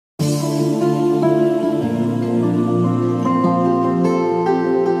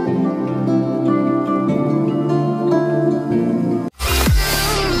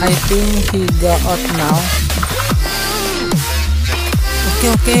I think he got out now.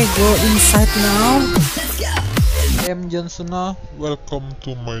 Okay, go inside now. I am Suna. Welcome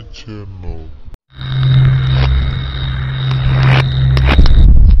to my channel.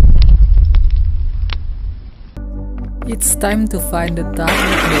 It's time to find the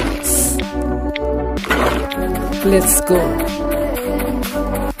target box. Let's go.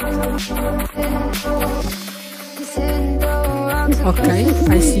 Okay,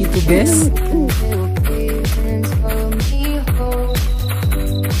 I see two guests.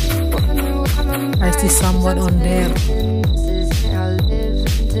 I see someone on there.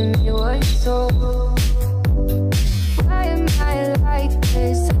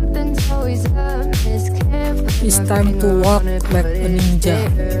 It's time to walk like a ninja.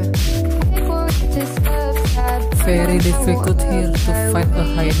 Very difficult here to find a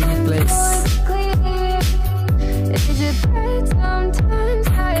hiding place.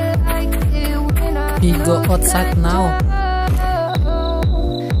 We go outside now.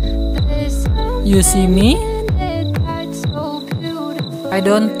 You see me? I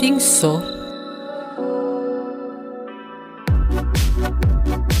don't think so.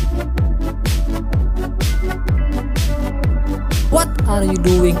 What are you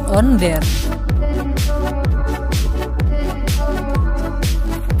doing on there?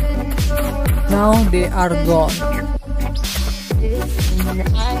 Now they are gone.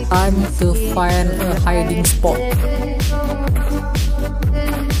 Time to find a hiding spot.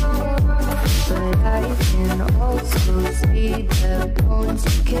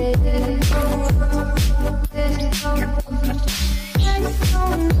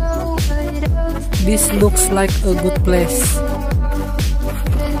 This looks like a good place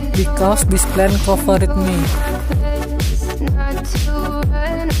because this plant covered me.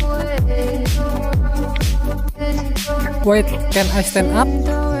 Wait, can I stand up?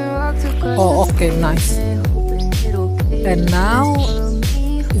 Oh, okay, nice. And now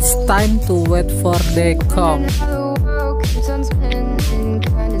it's time to wait for they come.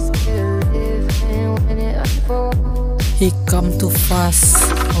 He come too fast.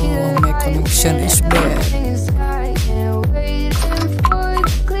 Oh, my connection is bad.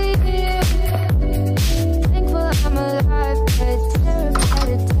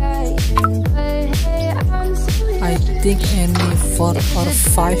 I think I need 4 or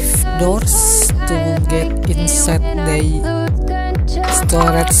 5 doors to get inside the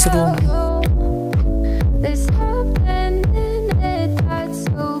storage room.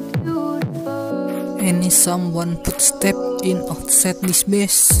 I need someone put step in outside this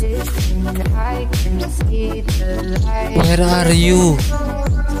base. Where are you?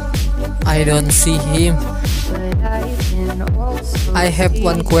 I don't see him. I have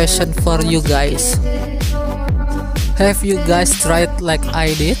one question for you guys. Have you guys tried like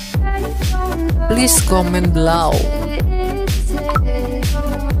I did? Please comment below.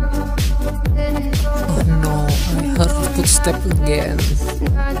 Oh no, I heard footsteps again.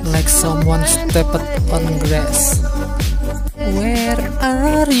 Like someone stepped on grass. Where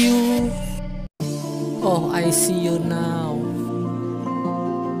are you? Oh, I see you now.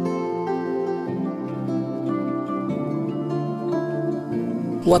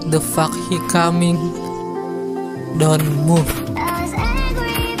 What the fuck, he coming? Don't move.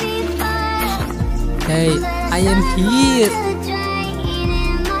 Hey, I am here.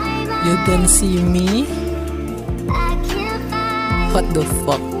 You don't see me? What the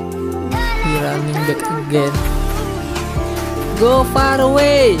fuck? He running back again. Go far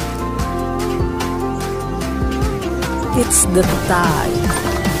away. It's the time.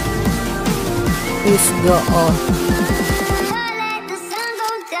 Please go on.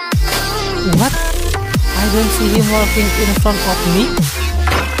 What? I don't see him walking in front of me.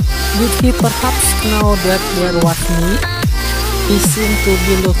 Did he perhaps know that there was me? He seemed to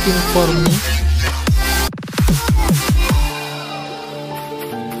be looking for me.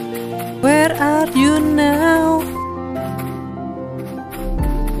 Where are you now?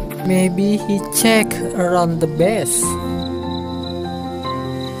 Maybe he checked around the base.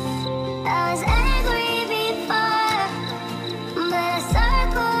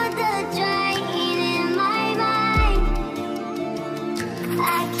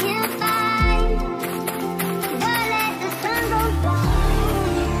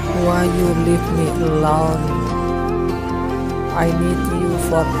 Why you leave me alone? I need you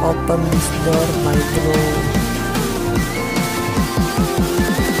for open this door, my bro.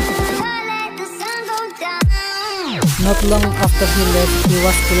 Not long after he left, he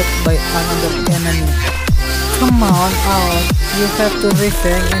was killed by another enemy. Come on out, you have to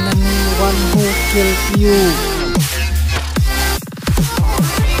revenge enemy one who killed you.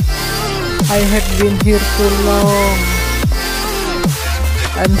 I have been here too long.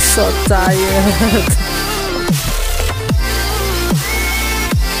 I'm so tired.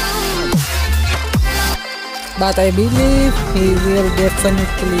 But I believe he will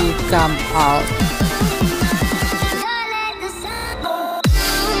definitely come out.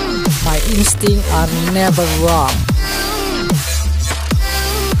 My instincts are never wrong.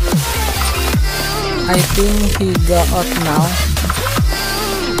 I think he got out now.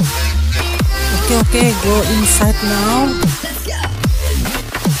 Okay, go inside now.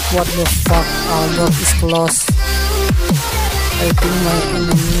 What the fuck? Our door is closed. I think my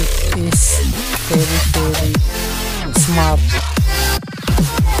enemy is very smart.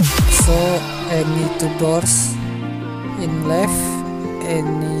 So any two doors in left,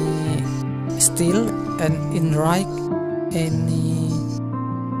 any steel, and in right, any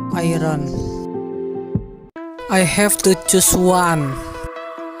iron. I have to choose one.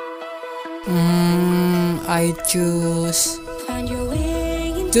 I choose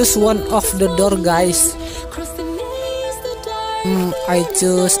one of the door, guys. I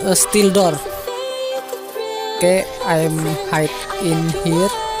choose a steel door. Okay, I'm hide in here.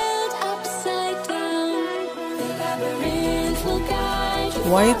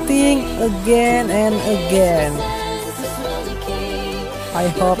 Waiting again and again. I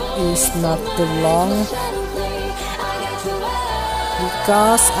hope it's not too long,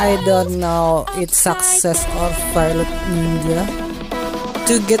 because I don't know it's success or failed ninja.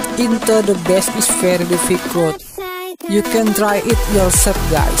 To get into the base is very difficult. You can try it yourself,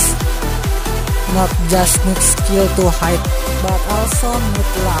 guys. Not just need skill to hide, but also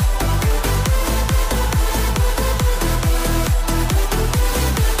need luck.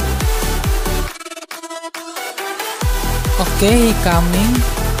 Okay, coming,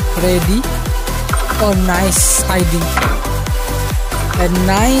 ready. Oh, nice hiding. A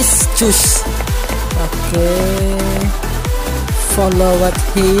nice choose. Okay, follow at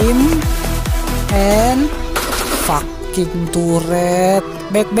him and fucking turret.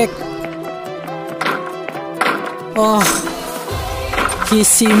 Back. Oh, he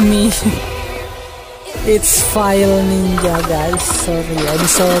see me. It's file ninja, guys. I'm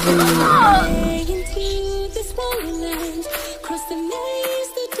sorry.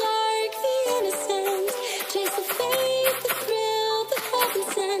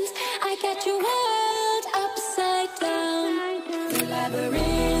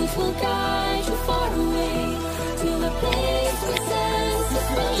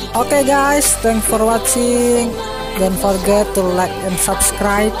 Okay guys, thanks for watching. Don't forget to like and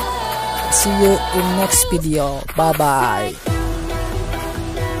subscribe. See you in next video. Bye bye.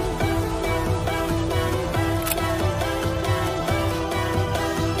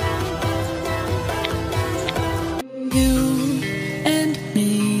 You and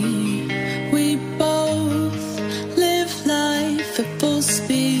me, we both live life at full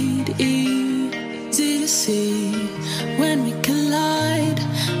speed.